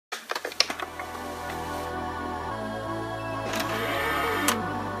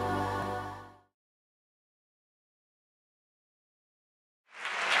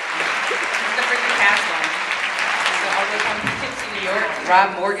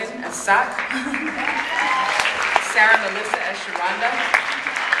Rob Morgan as Sock, Sarah Melissa as Sharonda,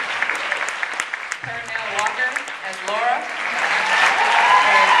 Pernell Walker as Laura,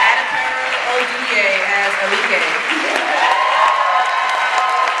 and Adipera Odie as Alike.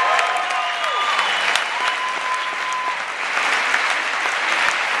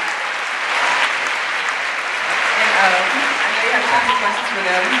 Questions for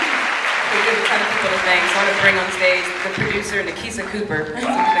them. We give a ton of people to thank, so I want to bring on stage the producer, Nekisa Cooper.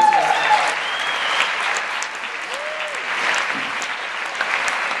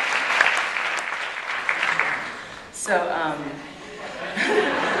 So,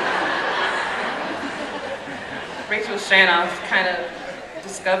 Rachel Shanoff kind of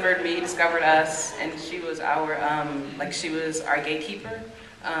discovered me, discovered us, and she was our, she was our gatekeeper.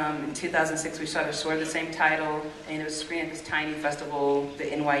 In 2006, we shot a short of the same title, and it was screened at this tiny festival, the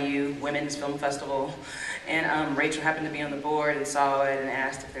NYU Women's Film Festival. And Rachel happened to be on the board and saw it and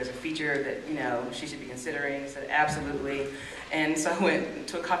asked if there's a feature that, you know, she should be considering. I said, absolutely. And so I went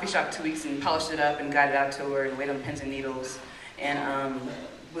to a coffee shop 2 weeks and polished it up and got it out to her and waited on pins and needles. And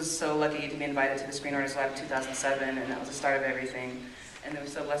was so lucky to be invited to the Screen Artists Lab in 2007, and that was the start of everything. And then we're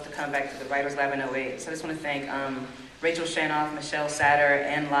so blessed to come back to the Writers Lab in 2008. So I just want to thank Rachel Shanoff, Michelle Satter,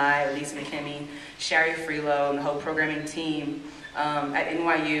 Ann Lai, Elise McKinney, Shari Freelo, and the whole programming team. At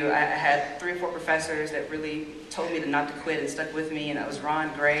NYU, I had 3 or 4 professors that really told me not to quit and stuck with me, and that was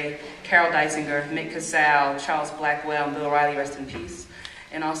Ron Gray, Carol Deisinger, Mick Casal, Charles Blackwell, and Bill Riley, rest in peace.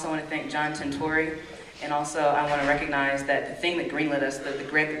 And also I want to thank John Tintori. And also I want to recognize that the thing that greenlit us, the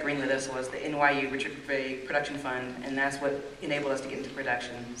grant that greenlit us was the NYU Richard Privé Production Fund, and that's what enabled us to get into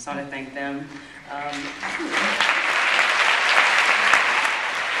production. So I want to thank them.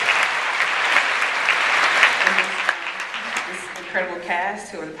 This incredible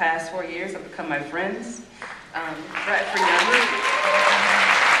cast who over the past 4 years have become my friends.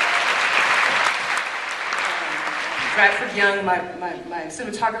 Bradford Young, my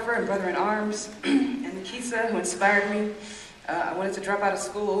cinematographer and brother in arms, and Nekisa, who inspired me. I wanted to drop out of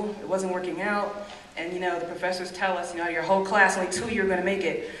school. It wasn't working out. And, you know, the professors tell us, you know, your whole class, only 2 of you are going to make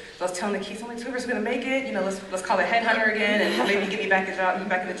it. So I was telling Nekisa, only 2 of us are going to make it. You know, let's call it headhunter again and maybe get me back in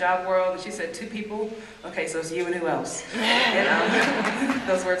the job world. And she said, 2 people? Okay, so it's you and who else? And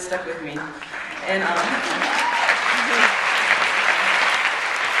those words stuck with me. And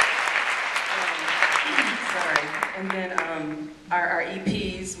And then our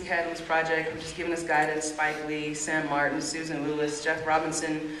EPs we had on this project, which is giving us guidance, Spike Lee, Sam Martin, Susan Lewis, Jeff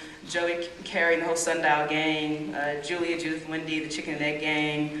Robinson, Joey Carey and the whole Sundial gang, Julia, Judith, Wendy, the Chicken and Egg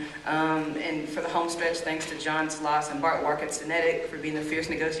gang, and for the home stretch, thanks to John Sloss and Bart Wark at Cinetic for being the fierce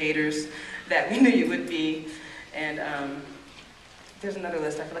negotiators that we knew you would be. And there's another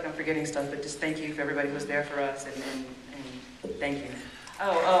list, I feel like I'm forgetting stuff, but just thank you for everybody who was there for us, and thank you.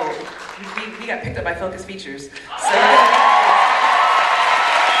 We got picked up by Focus Features.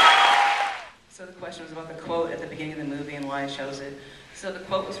 So the question was about the quote at the beginning of the movie and why I chose it. So the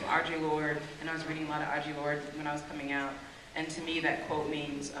quote was from Audre Lorde, and I was reading a lot of Audre Lorde when I was coming out. And to me, that quote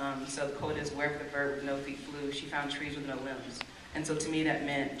means, so the quote is, wherever the bird with no feet flew, she found trees with no limbs. And so to me, that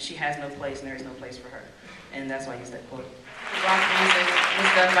meant she has no place and there is no place for her. And that's why I used that quote. Rock music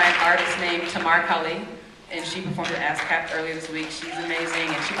was done by an artist named Tamar Kali. And she performed at ASCAP earlier this week. She's amazing,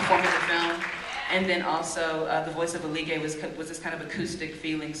 and she performed in the film. And then also, the voice of Alike was this kind of acoustic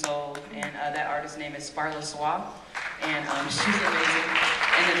feeling soul, and that artist's name is Sparla Swa, and she's amazing.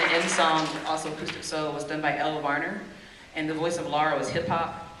 And then the end song, also acoustic soul, was done by Elle Varner, and the voice of Laura was hip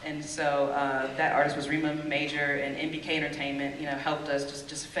hop. And so that artist was Rima Major, and MBK Entertainment, you know, helped us,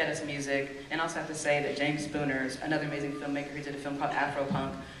 just fed us music. And I also have to say that James Spooner is another amazing filmmaker who did a film called Afro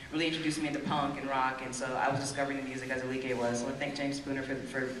Punk, really introduced me into punk and rock, and so I was discovering the music as Alike was. So I want to thank James Spooner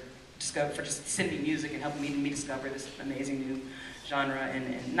for just sending me music and helping me discover this amazing new genre,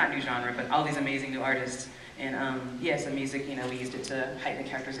 and not new genre, but all these amazing new artists. And yes, the music, you know, we used it to heighten the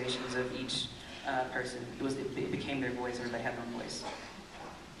characterizations of each person. It became their voice. Everybody had their own voice.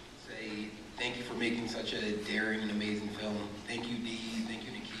 Say thank you for making such a daring and amazing film. Thank you, Dee. Thank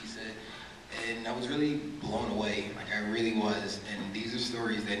you, Nekisa. And I was really blown away, like I really was, and these are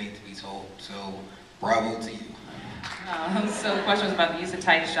stories that need to be told, so bravo to you. So the question was about the use of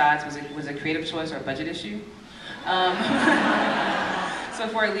tight shots. Was it a creative choice or a budget issue? So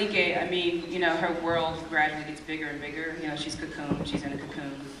for Alike, I mean, you know, her world gradually gets bigger and bigger. You know, she's cocooned, she's in a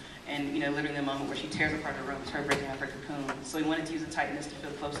cocoon, and, you know, literally the moment where she tears apart her room, it's her breaking out her cocoon. So we wanted to use the tightness to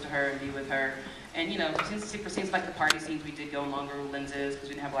feel close to her and be with her. And, you know, for scenes like the party scenes, we did go in longer lenses because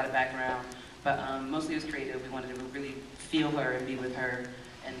we didn't have a lot of background. But mostly it was creative. We wanted to really feel her and be with her.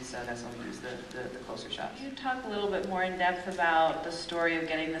 And so that's when we use the closer shots. Can you talk a little bit more in depth about the story of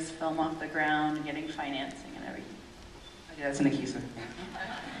getting this film off the ground and getting financing and everything? Okay, that's Nekisa.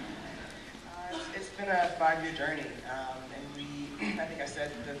 It's been a 5-year journey, and I think I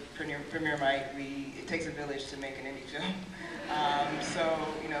said the premiere mic, it takes a village to make an indie film. So,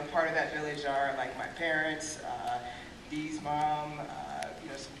 part of that village are like my parents, Dee's mom,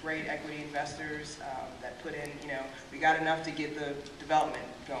 some great equity investors that put in, we got enough to get the development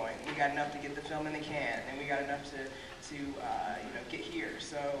going, we got enough to get the film in the can, and we got enough to get here.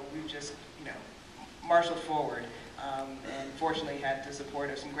 So we've just, marshaled forward, and fortunately had the support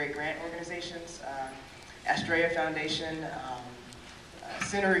of some great grant organizations, Estrella Foundation,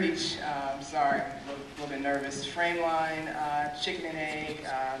 Cinereach, sorry, I'm a little bit nervous, Frameline, Chicken and Egg,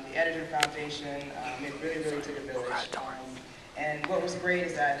 the Editor Foundation. It really, really took a village. And what was great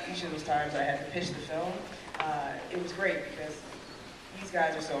is that each of those times I had to pitch the film, it was great because these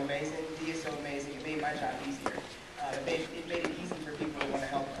guys are so amazing, Dee is so amazing, it made my job easier. It made it easy for people to want to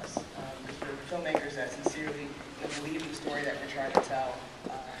help us. Because we're filmmakers that sincerely believe in the story that we're trying to tell.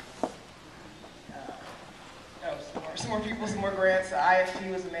 Some more people, some more grants.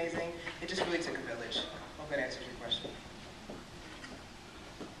 IFT was amazing. It just really took a village. Hope that answers your question.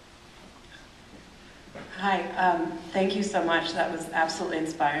 Hi, thank you so much. That was absolutely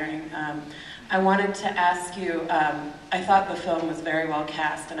inspiring. I wanted to ask you, I thought the film was very well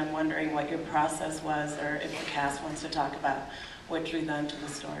cast, and I'm wondering what your process was, or if the cast wants to talk about what drew them to the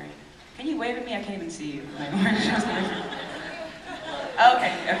story. Can you wave at me? I can't even see you.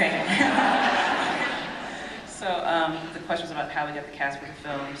 Okay. So the question was about how we got the cast for the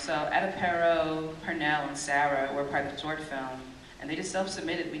film. So Adapero, Purnell, and Sarah were part of the short film, and they just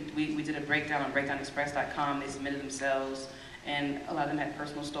self-submitted. We did a breakdown on breakdownexpress.com. They submitted themselves, and a lot of them had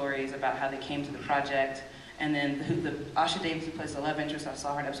personal stories about how they came to the project. And then the Asha Davis, who plays the love interest, I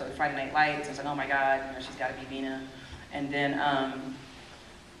saw her in an episode of Friday Night Lights. I was like, oh my God, she's got to be Vina. And then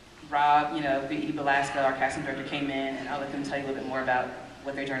Rob, B.E. Belasco, our casting director, came in, and I'll let them tell you a little bit more about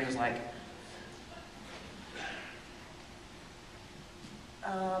what their journey was like.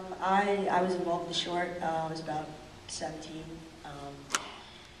 I was involved in the short. I was about 17.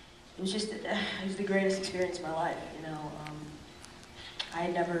 It was the greatest experience of my life. I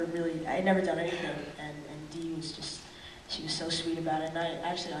had never done anything, and Dee was she was so sweet about it, and I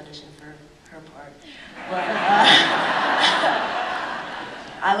actually auditioned for her part. But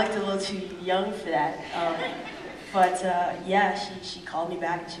I looked a little too young for that. Yeah, she called me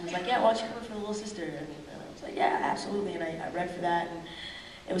back and she was like, yeah, why don't you come in for the little sister? And I was like, yeah, absolutely, and I read for that. And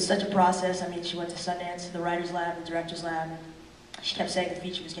it was such a process. I mean, she went to Sundance, to the writer's lab, the director's lab. She kept saying the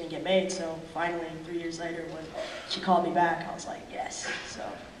feature was going to get made, so finally, 3 years later, when she called me back, I was like, yes. So,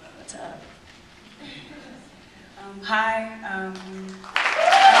 what's up? Hi, my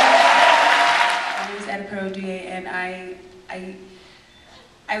name is Adapero Duye, and I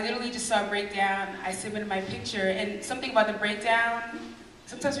literally just saw a breakdown. I submitted my picture, and something about the breakdown,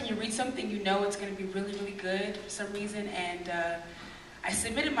 sometimes when you read something, you know it's going to be really, really good for some reason, and I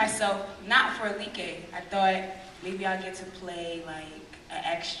submitted myself not for a like. I thought maybe I'll get to play like an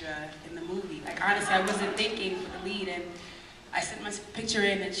extra in the movie. Like honestly, I wasn't thinking for the lead, and I sent my picture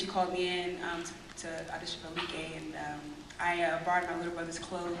in, and she called me in to audition for like, and I borrowed my little brother's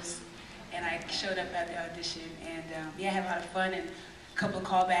clothes, and I showed up at the audition, and yeah, I had a lot of fun and a couple of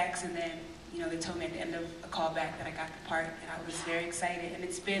callbacks, and then they told me at the end of a callback that I got the part, and I was very excited, and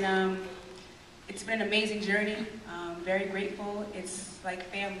it's been an amazing journey. Very grateful. It's like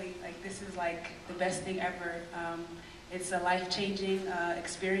family. Like this is like the best thing ever. It's a life-changing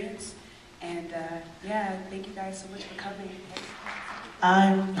experience, and yeah, thank you guys so much for coming.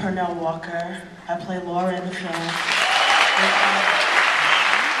 I'm Purnell Walker. I play Laura in the film.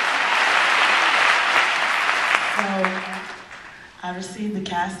 So I received the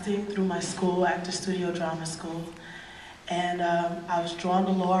casting through my school, Actor Studio Drama School, and I was drawn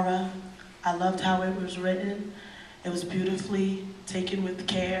to Laura. I loved how it was written. It was beautifully taken with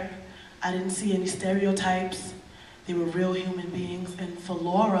care. I didn't see any stereotypes. They were real human beings. And for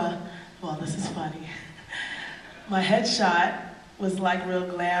Laura, well, this is funny. My headshot was like real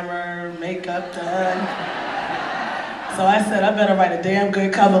glamour, makeup done. So I said, I better write a damn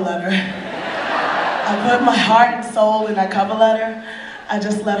good cover letter. I put my heart and soul in that cover letter. I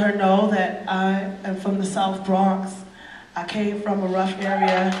just let her know that I am from the South Bronx. I came from a rough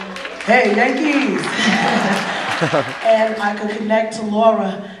area. Hey, Yankees! And I could connect to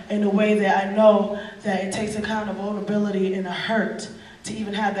Laura in a way that I know that it takes a kind of vulnerability and a hurt to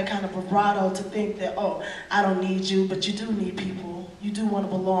even have that kind of bravado to think that, oh, I don't need you, but you do need people. You do want to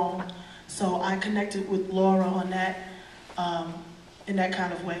belong. So I connected with Laura on that in that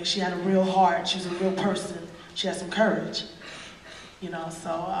kind of way. She had a real heart. She was a real person. She had some courage, you know.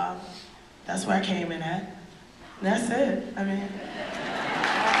 So that's where I came in at. And that's it. I mean.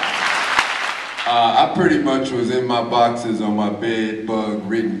 I pretty much was in my boxes on my bed,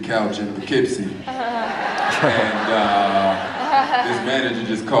 bug-ridden couch in Poughkeepsie. And this manager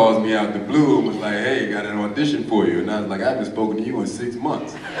just calls me out the blue and was like, hey, got an audition for you. And I was like, I haven't spoken to you in 6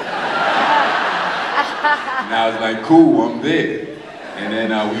 months. And I was like, cool, I'm there. And then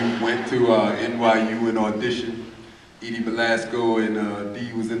we went to NYU and auditioned. Edie Velasco and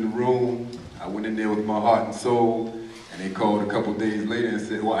Dee was in the room. I went in there with my heart and soul. And they called a couple days later and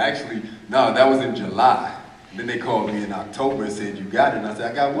said, well, actually, no, that was in July. And then they called me in October and said, you got it? And I said,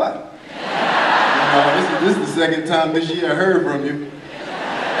 I got what? You know, this is the second time this year I heard from you.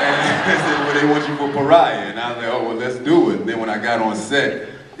 And they said, well, they want you for Pariah. And I was like, oh, well, let's do it. And then when I got on set,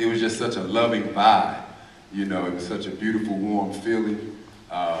 it was just such a loving vibe. You know, it was such a beautiful, warm feeling.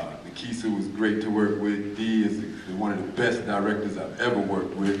 Nekisa was great to work with. Dee is one of the best directors I've ever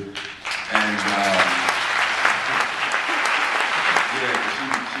worked with. And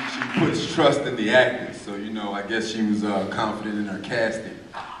she puts trust in the actors, so you know, I guess she was confident in her casting.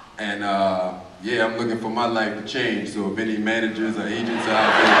 And yeah, I'm looking for my life to change, so if any managers or agents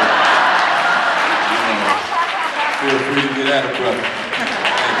out there, you know, feel free to get at it, brother.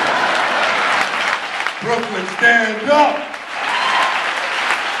 Brooklyn, stand up!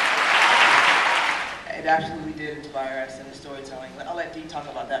 It absolutely did inspire us in the storytelling. I'll let Dee talk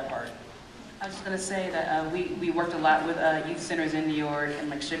about that part. I was just going to say that we worked a lot with youth centers in New York and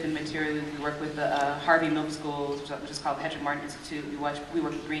like shipping materials. We worked with the Harvey Milk Schools, which is called the Hedrick Martin Institute. We worked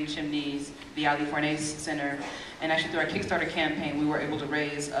with Green Chimneys, the Ali Fornés Center, and actually through our Kickstarter campaign, we were able to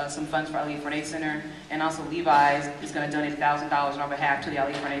raise some funds for Ali Fornés Center, and also Levi's is going to donate $1,000 on our behalf to the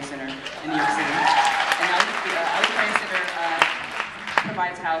Ali Fornés Center in New York City. And Ali Fornés Center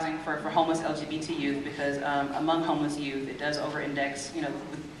provides housing for homeless LGBT youth because among homeless youth, it does over-index, you know,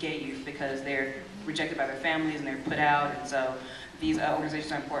 with gay youth because they're rejected by their families and they're put out. And so these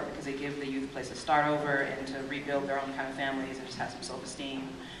organizations are important because they give the youth a place to start over and to rebuild their own kind of families and just have some self-esteem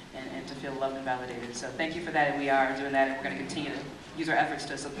and to feel loved and validated. So thank you for that, and we are doing that, and we're going to continue to use our efforts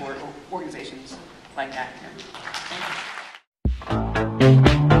to support organizations like that. Thank you.